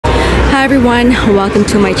Hi everyone, welcome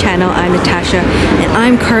to my channel. I'm Natasha and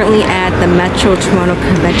I'm currently at the Metro Toronto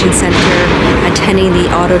Convention Center attending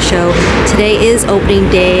the auto show. Today is opening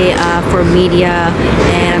day for media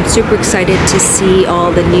and I'm super excited to see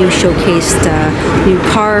all the new showcased new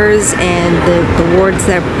cars and the awards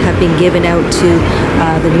that have been given out to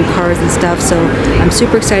the new cars and stuff. So I'm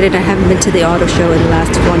super excited. I haven't been to the auto show in the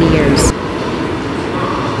last 20 years.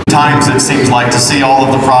 Times it seems like to see all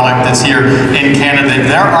of the product that's here in Canada.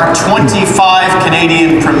 There are 25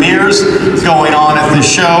 Canadian premieres going on at the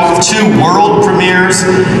show, 2 world premieres,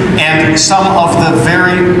 and some of the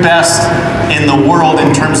very best in the world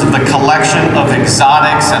in terms of the collection of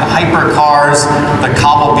exotics and hypercars, the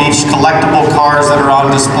Cobble Beach collectible cars that are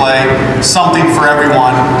on display. Something for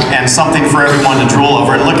everyone and something for everyone to drool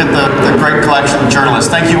over. And look at the great collection of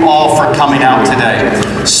journalists. Thank you all for coming out today.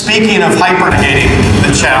 Speaking of hyper-negating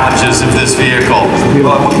the challenges of this vehicle.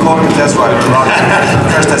 Well, I wouldn't call it a test drive.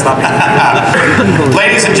 Crash test, not me.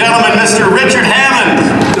 Ladies and gentlemen, Mr. Richard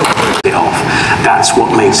Hammond. That's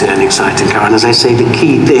what makes it an exciting car. And as I say, the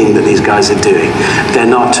key thing that these guys are doing, they're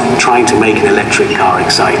not trying to make an electric car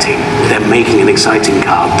exciting. They're making an exciting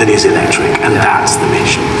car that is electric, and that's the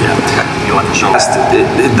mission. You want to show?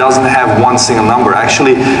 It doesn't have one single number.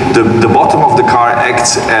 Actually, the bottom of the car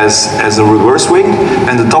acts as a reverse wing,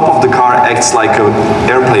 and the top of the car acts like an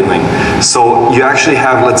airplane wing. So you actually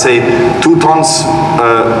have, let's say, 2 tons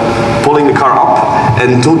pulling the car up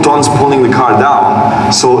and 2 tons pulling the car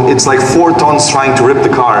down. So it's like 4 tons trying to rip the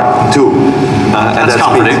car in 2. That's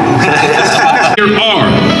comforting. Here are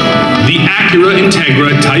the Acura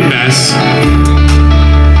Integra Type S,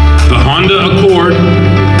 the Honda Accord,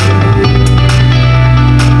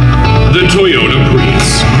 the Toyota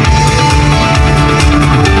Prius.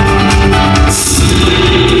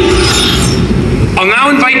 I'll now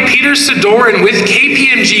invite Peter Sidorin with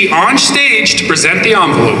KPMG on stage to present the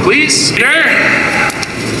envelope, please. Peter.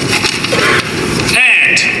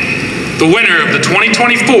 The winner of the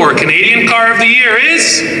 2024 Canadian Car of the Year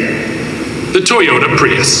is the Toyota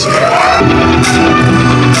Prius.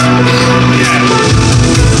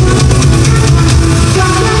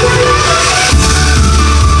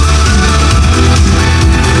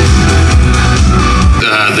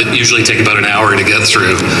 That usually take about an hour to get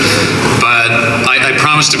through, but I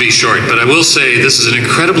promise to be short. But I will say this is an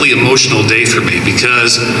incredibly emotional day for me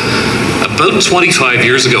because about 25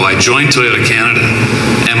 years ago I joined Toyota Canada,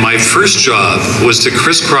 and my first job was to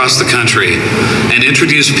crisscross the country and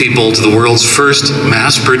introduce people to the world's first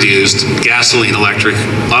mass-produced gasoline-electric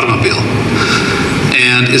automobile.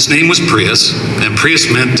 And its name was Prius, and Prius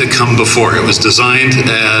meant to come before. It was designed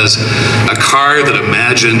as a car that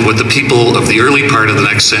imagined what the people of the early part of the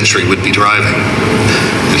next century would be driving.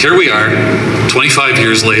 And here we are, 25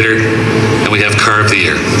 years later, and we have Car of the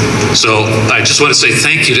Year. So I just want to say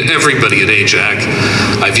thank you to everybody at AJAC.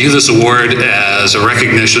 I view this award as a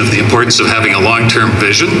recognition of the importance of having a long-term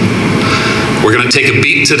vision. We're going to take a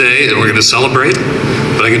beat today and we're going to celebrate,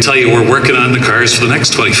 but I can tell you we're working on the cars for the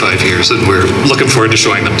next 25 years and we're looking forward to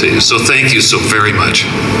showing them to you. So thank you so very much.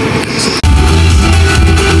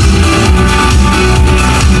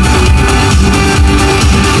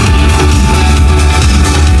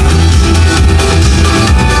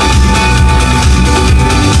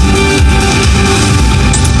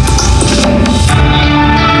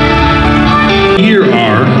 Here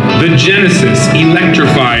are the Genesis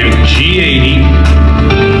Electrified G80,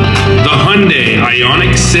 the Hyundai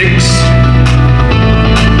Ioniq 6,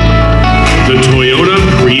 the Toyota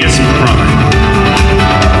Prius Prime.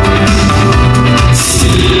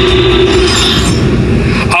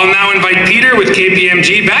 I'll now invite Peter with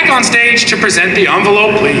KPMG back on stage to present the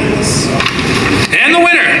envelope, please. And the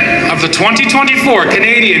winner of the 2024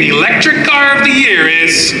 Canadian Electric Car of the Year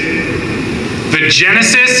is the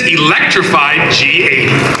Genesis Electrified G80.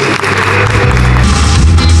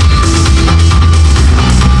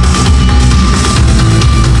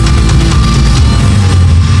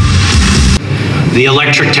 The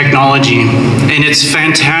electric technology, and it's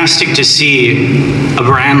fantastic to see a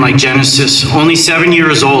brand like Genesis, only 7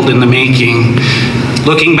 years old in the making.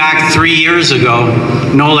 Looking back 3 years ago,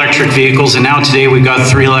 no electric vehicles, and now today we've got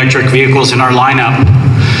 3 electric vehicles in our lineup.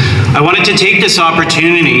 I wanted to take this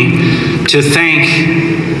opportunity to thank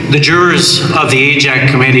the jurors of the AJAC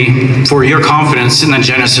committee for your confidence in the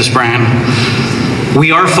Genesis brand.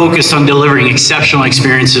 We are focused on delivering exceptional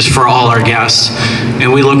experiences for all our guests,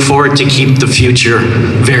 and we look forward to keep the future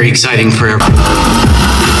very exciting for everyone.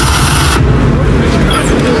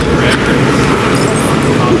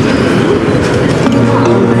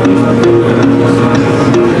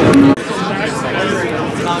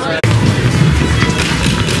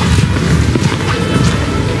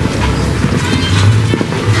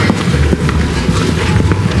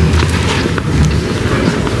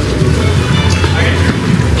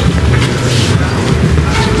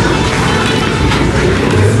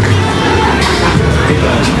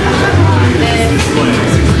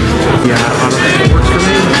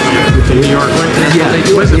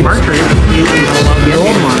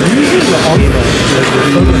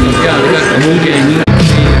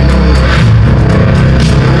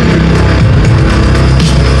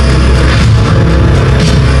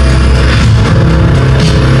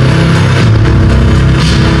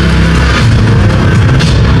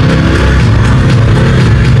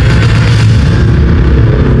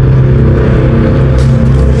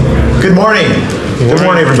 Good morning. Good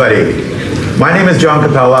morning, everybody. My name is John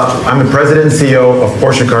Capella. I'm the President and CEO of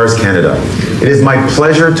Porsche Cars Canada. It is my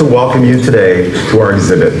pleasure to welcome you today to our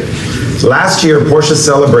exhibit. Last year, Porsche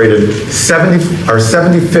celebrated our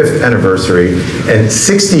 75th anniversary and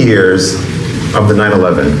 60 years of the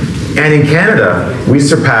 911. And in Canada, we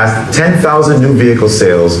surpassed 10,000 new vehicle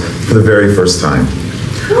sales for the very first time.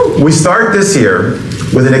 We start this year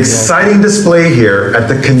with an exciting display here at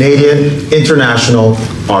the Canadian International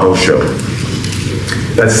Auto Show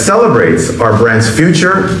that celebrates our brand's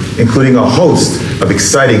future, including a host of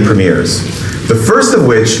exciting premieres. The first of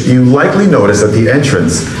which you likely noticed at the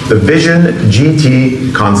entrance, the Vision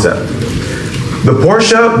GT concept. The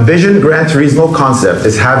Porsche Vision Gran Turismo concept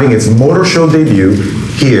is having its motor show debut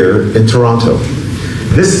here in Toronto.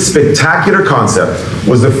 This spectacular concept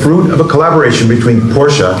was the fruit of a collaboration between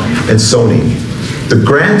Porsche and Sony. The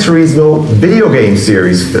Gran Turismo video game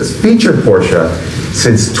series has featured Porsche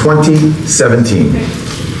since 2017.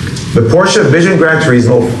 The Porsche Vision Gran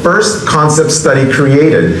Turismo first concept study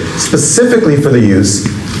created specifically for the use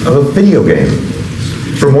of a video game.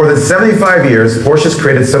 For more than 75 years, Porsche has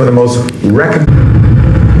created some of the most recognized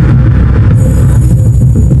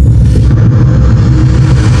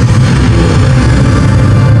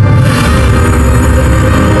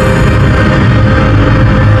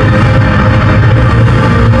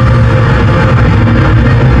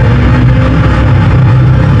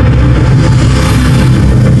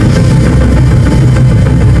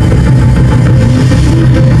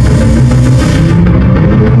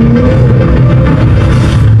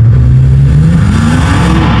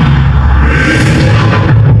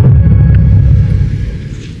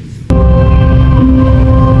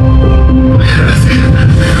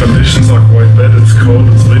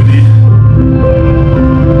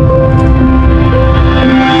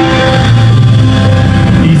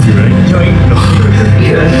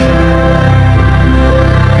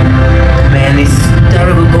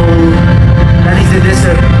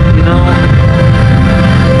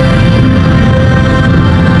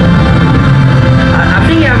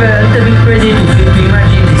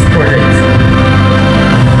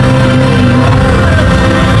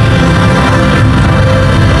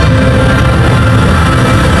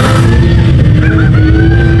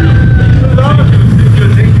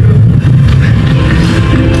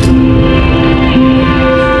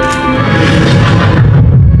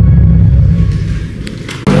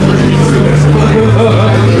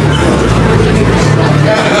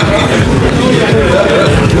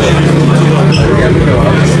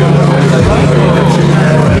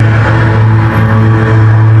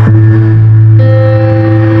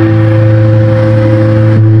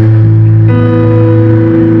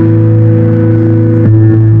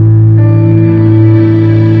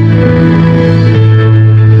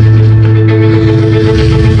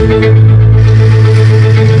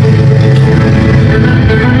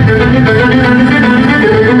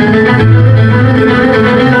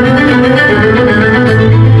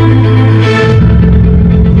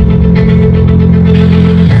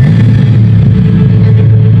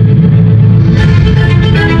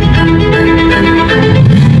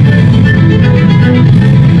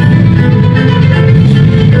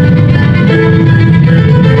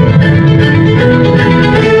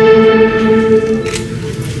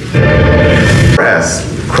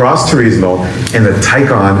Cross Turismo and the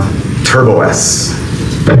Taycan Turbo S.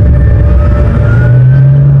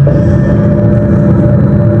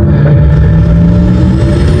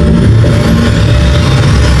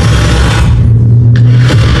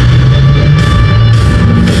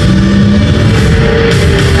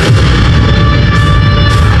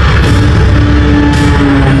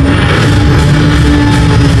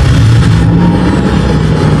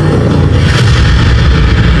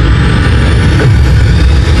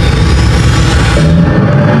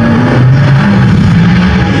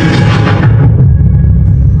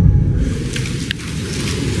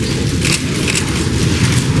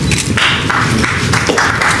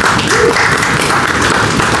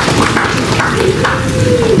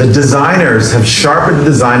 The designers have sharpened the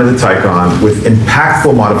design of the Taycan with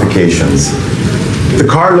impactful modifications. The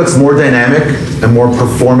car looks more dynamic and more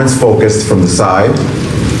performance-focused from the side.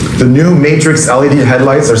 The new Matrix LED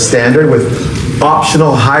headlights are standard with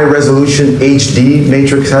optional high-resolution HD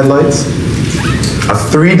Matrix headlights. A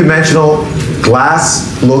three-dimensional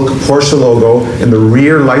glass look Porsche logo in the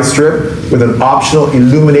rear light strip with an optional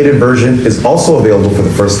illuminated version is also available for the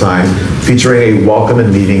first time, featuring a welcome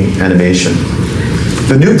and leaving animation.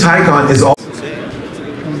 The new Taycan is also...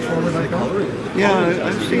 Yeah,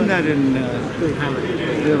 I've seen that in...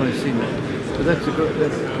 yeah, I've seen that. But that's a good...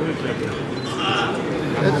 That's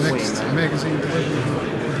the next magazine.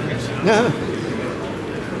 No.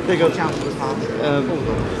 There you go. What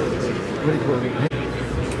do you call it?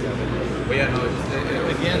 Well, yeah, no,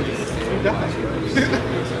 again,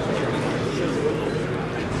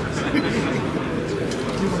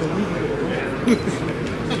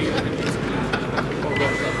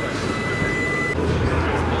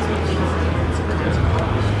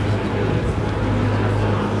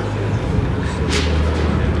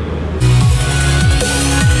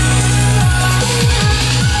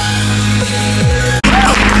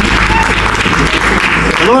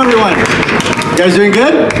 Hello everyone. You guys doing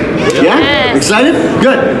good? Yeah? Yes. Excited?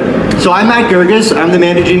 Good. So I'm Matt Gerges. I'm the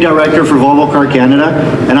Managing Director for Volvo Car Canada,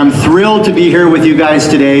 and I'm thrilled to be here with you guys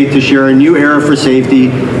today to share a new era for safety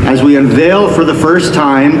as we unveil for the first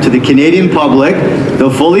time to the Canadian public the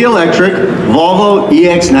fully electric Volvo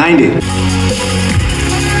EX90.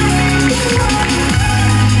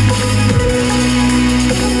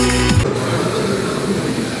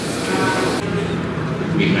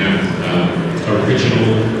 We have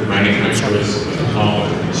original manufacturers at the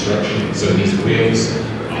heart of construction. So these wheels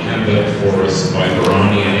are hand-built for us by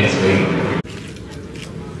Barani in Italy.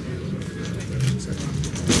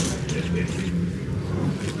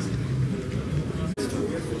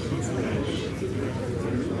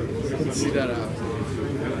 See that out.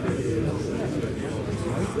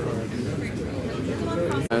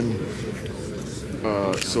 And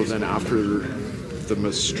so then after the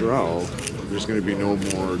Mistral, there's going to be no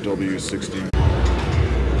more W16.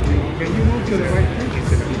 Can you move to the right?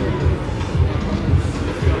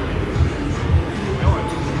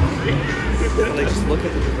 Like just look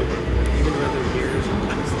at the even when they're here.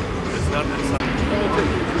 It's not inside.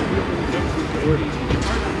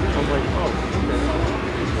 I'm like, oh.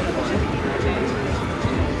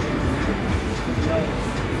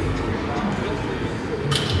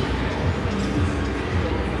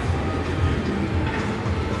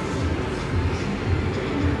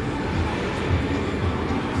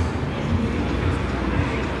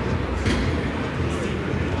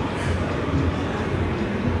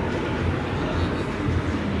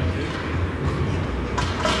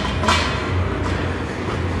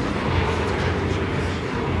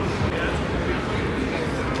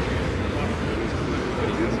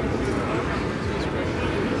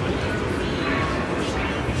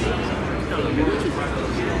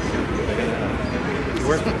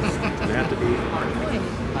 They have to be.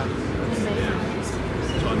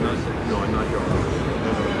 So I'm not. No, I'm not your.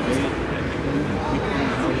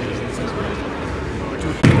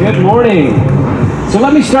 Good morning. So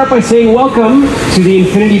let me start by saying welcome to the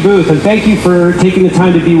Infinity booth, and thank you for taking the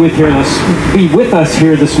time to be with us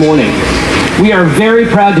here this morning. We are very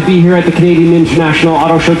proud to be here at the Canadian International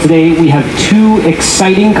Auto Show today. We have two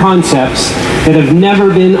exciting concepts that have never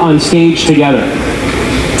been on stage together.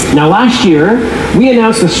 Now last year, we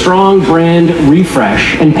announced a strong brand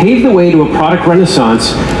refresh and paved the way to a product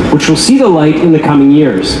renaissance which will see the light in the coming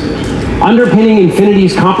years. Underpinning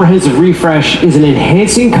Infinity's comprehensive refresh is an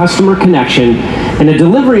enhancing customer connection and a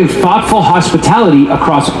delivery of thoughtful hospitality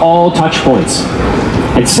across all touch points.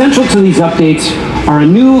 And central to these updates are a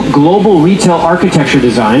new global retail architecture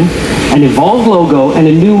design, an evolved logo, and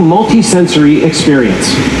a new multi-sensory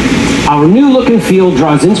experience. Our new look and feel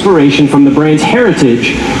draws inspiration from the brand's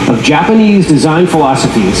heritage of Japanese design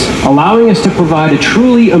philosophies, allowing us to provide a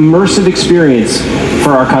truly immersive experience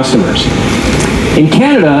for our customers. In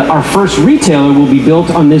Canada, our first retailer will be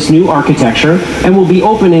built on this new architecture and will be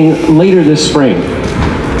opening later this spring.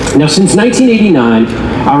 Now, since 1989,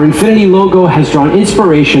 our Infinity logo has drawn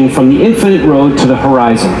inspiration from the infinite road to the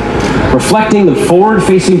horizon, reflecting the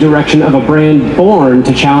forward-facing direction of a brand born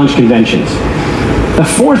to challenge conventions. The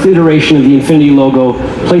fourth iteration of the Infinity logo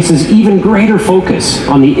places even greater focus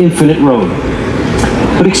on the infinite road.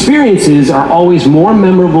 But experiences are always more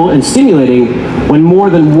memorable and stimulating when more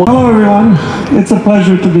than one... Hello everyone, it's a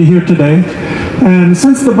pleasure to be here today. And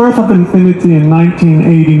since the birth of Infinity in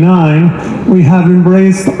 1989, we have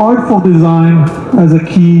embraced artful design as a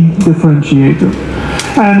key differentiator.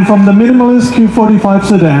 And from the minimalist Q45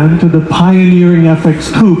 sedan to the pioneering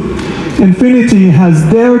FX Coupe, Infinity has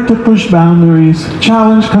dared to push boundaries,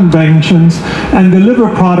 challenge conventions, and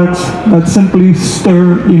deliver products that simply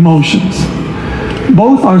stir emotions.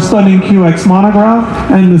 Both our stunning QX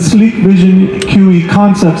monograph and the sleek Vision QE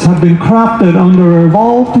concepts have been crafted under an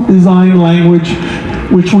evolved design language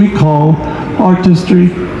which we call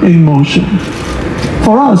artistry in motion.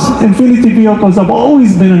 For us, Infiniti vehicles have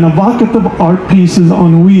always been an evocative art pieces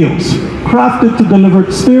on wheels, crafted to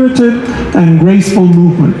deliver spirited and graceful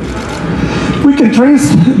movement. We can trace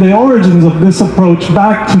the origins of this approach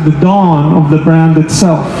back to the dawn of the brand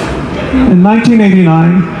itself. In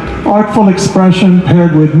 1989, artful expression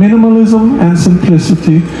paired with minimalism and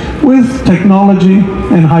simplicity with technology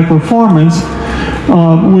and high performance,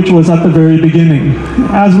 which was at the very beginning.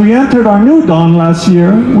 As we entered our new dawn last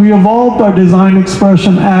year, we evolved our design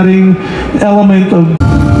expression, adding element of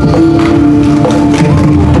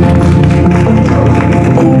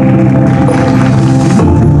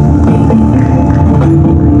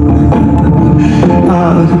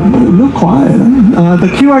look quiet. The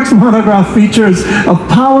QX monograph features a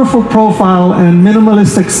powerful profile and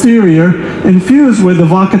minimalist exterior infused with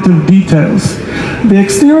evocative details. The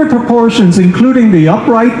exterior proportions, including the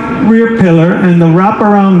upright rear pillar and the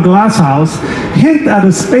wraparound glass house, hint at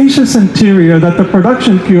a spacious interior that the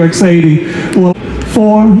production QX80 will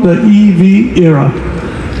for the EV era.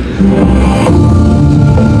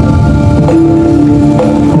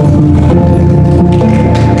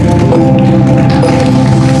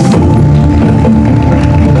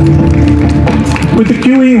 With the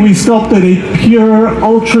QE, we sculpted a pure,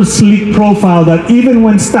 ultra-sleek profile that, even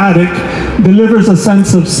when static, delivers a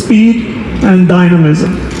sense of speed and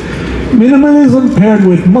dynamism. Minimalism paired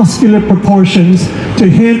with muscular proportions to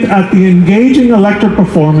hint at the engaging electric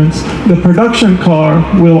performance the production car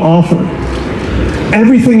will offer.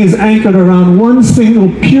 Everything is anchored around one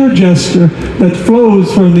single pure gesture that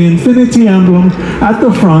flows from the Infiniti emblem at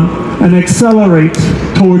the front and accelerates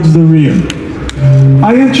towards the rear.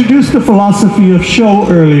 I introduced the philosophy of show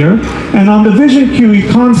earlier, and on the Vision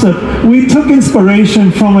QE concept, we took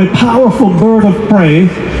inspiration from a powerful bird of prey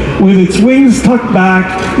with its wings tucked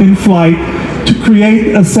back in flight to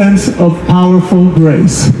create a sense of powerful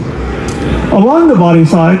grace. Along the body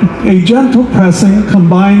side, a gentle pressing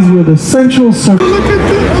combines with a sensual circle.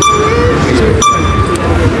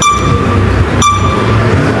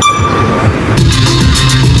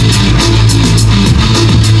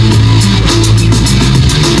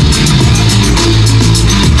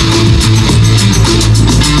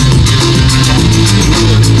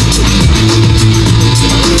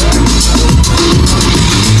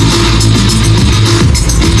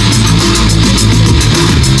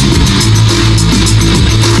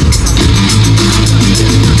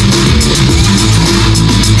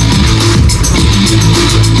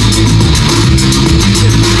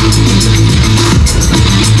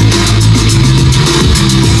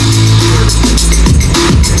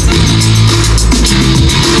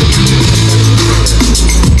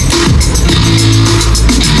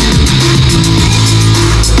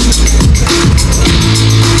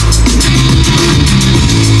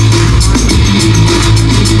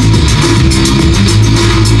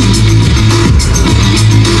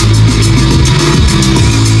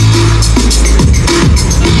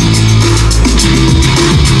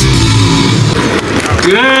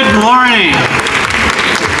 Good morning.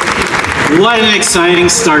 What an exciting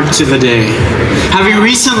start to the day. Having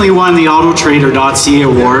recently won the autotrader.ca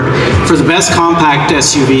award for the best compact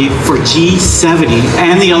SUV for G70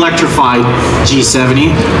 and the electrified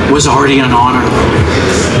G70 was already an honor.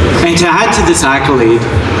 And to add to this accolade,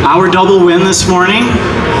 our double win this morning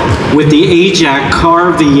with the AJAC Car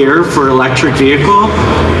of the Year for electric vehicle,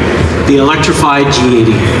 the electrified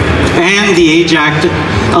G80, and the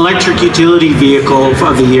AJAC Electric Utility Vehicle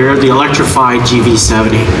of the Year, the electrified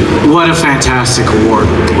GV70. What a fantastic award.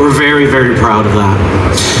 We're very, very proud of that.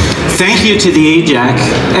 Thank you to the AJAC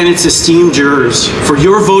and its esteemed jurors for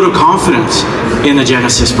your vote of confidence in the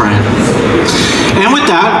Genesis brand. And with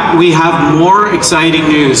that, we have more exciting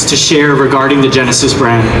news to share regarding the Genesis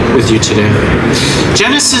brand with you today.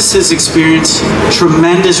 Genesis has experienced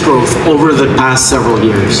tremendous growth over the past several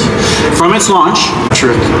years. From its launch,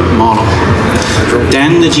 electric model,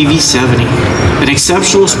 then the GV70, an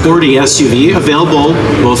exceptional sporty SUV available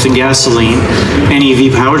both in gasoline and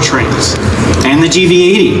EV powertrains, and the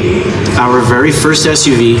GV80, our very first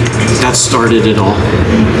SUV that started it all.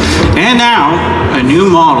 And now, a new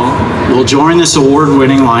model will join this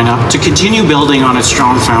award-winning lineup to continue building on its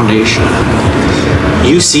strong foundation.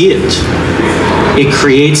 you see it. It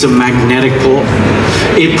creates a magnetic pull.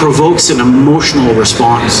 It provokes an emotional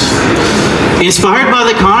response. Inspired by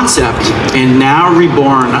the concept and now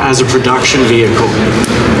reborn as a production vehicle,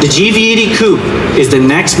 the GV80 Coupe is the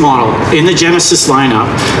next model in the Genesis lineup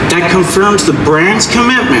that confirms the brand's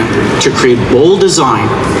commitment to create bold design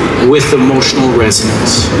with emotional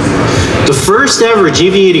resonance. The first ever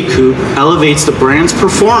GV80 Coupe elevates the brand's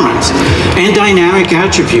performance and dynamic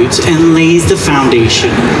attributes and lays the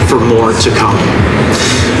foundation for more to come.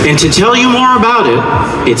 And to tell you more about it,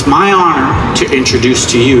 it's my honor to introduce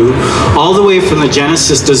to you, all the way from the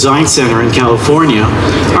Genesis Design Center in California,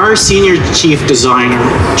 our Senior Chief Designer,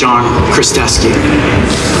 John Kristesky.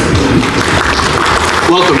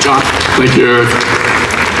 Welcome, John. Thank you, Eric.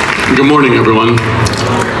 Good morning, everyone.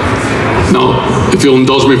 Now, if you'll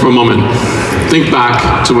indulge me for a moment, think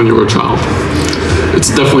back to when you were a child. It's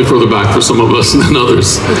definitely further back for some of us than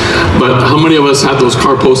others. But how many of us had those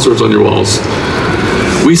car posters on your walls?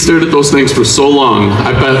 We stared at those things for so long,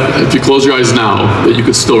 I bet if you close your eyes now, that you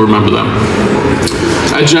could still remember them.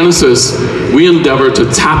 At Genesis, we endeavor to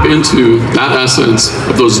tap into that essence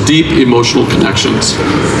of those deep emotional connections.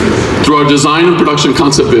 Through our design and production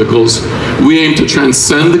concept vehicles, we aim to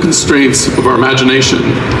transcend the constraints of our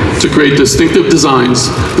imagination to create distinctive designs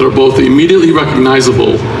that are both immediately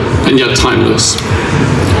recognizable and yet timeless.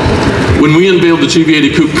 When we unveiled the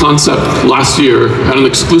GV80 Coupe concept last year at an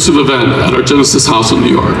exclusive event at our Genesis house in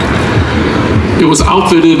New York, it was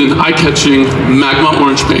outfitted in eye-catching magma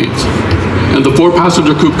orange paint, and the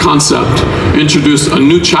 4-passenger coupe concept introduced a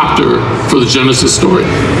new chapter for the Genesis story.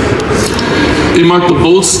 It marked a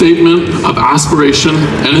bold statement of aspiration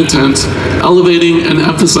and intent, elevating and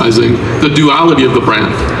emphasizing the duality of the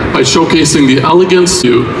brand by showcasing the elegance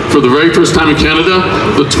for the very first time in Canada,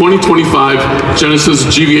 the 2025 Genesis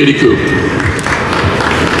GV80 Coupe.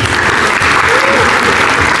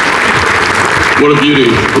 What a beauty,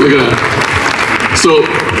 look at that. So,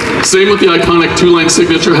 same with the iconic 2-line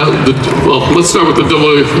signature. Well, let's start with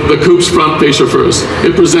the coupe's front fascia first.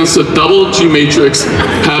 It presents a double G-matrix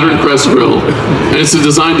pattern crest grille, and it's a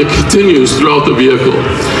design that continues throughout the vehicle.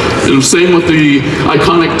 And same with the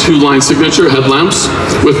iconic 2-line signature headlamps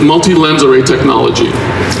with multi-lens array technology.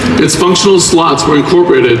 Its functional slots were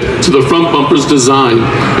incorporated to the front bumper's design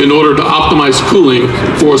in order to optimize cooling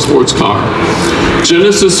for a sports car.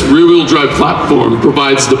 Genesis rear-wheel drive platform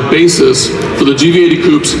provides the basis for the GV80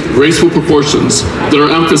 Coupe's graceful proportions that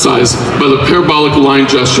are emphasized by the parabolic line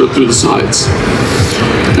gesture through the sides.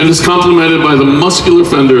 And is complemented by the muscular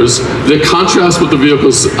fenders that contrast with the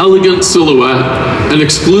vehicle's elegant silhouette and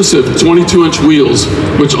exclusive 22-inch wheels,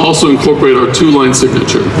 which also incorporate our 2-line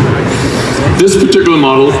signature. This particular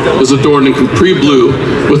model is adorned in Capri blue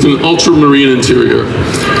with an ultramarine interior.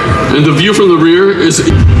 And the view from the rear is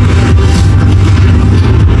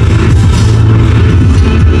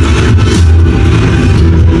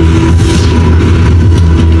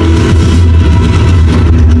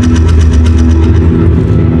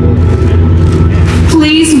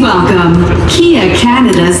welcome Kia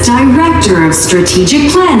Canada's Director of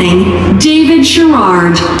Strategic Planning, David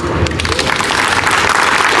Sherrard.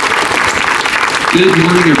 Good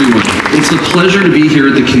morning, everyone. It's a pleasure to be here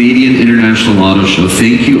at the Canadian International Auto Show.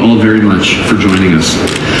 Thank you all very much for joining us.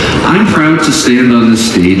 I'm proud to stand on this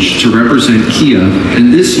stage to represent Kia,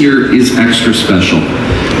 and this year is extra special.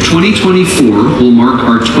 2024 will mark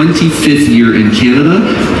our 25th year in Canada,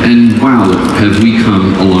 and wow, have we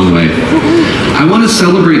come a long way. I want to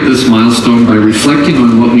celebrate this milestone by reflecting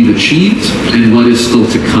on what we've achieved and what is still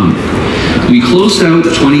to come. We closed out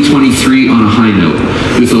 2023 on a high note,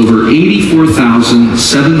 with over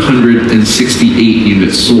 84,768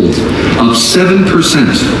 units sold, up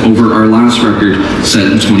 7% over our last record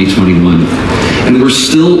set in 2021. And we're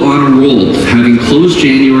still on a roll, having closed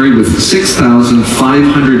January with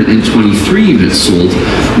 6,523 units sold,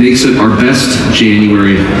 makes it our best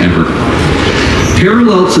January ever.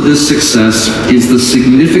 Parallel to this success is the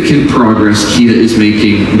significant progress Kia is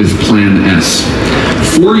making with Plan S.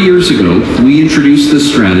 4 years ago, we introduced this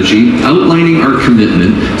strategy, outlining our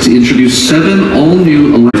commitment to introduce 7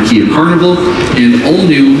 all-new electric Kia Carnival and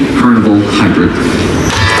all-new Carnival Hybrid.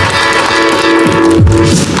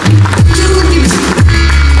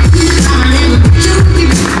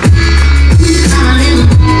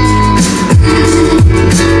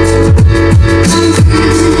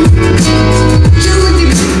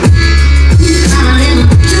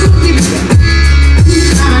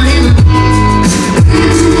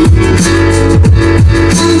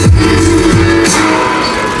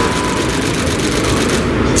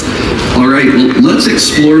 right, well, let's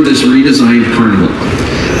explore this redesigned carnival.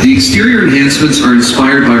 The exterior enhancements are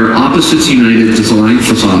inspired by our Opposites United design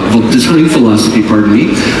philosophy,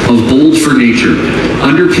 of bold for nature,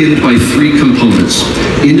 underpinned by three components: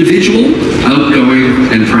 individual, outgoing,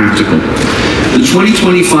 and practical. The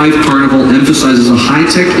 2025 Carnival emphasizes a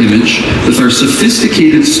high-tech image with our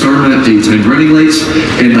sophisticated star-map daytime running lights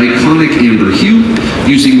and iconic amber hue,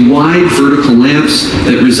 using wide vertical lamps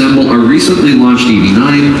that resemble our recently launched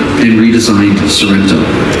EV9 and redesigned Sorrento.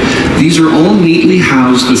 These are all neatly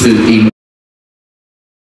housed within a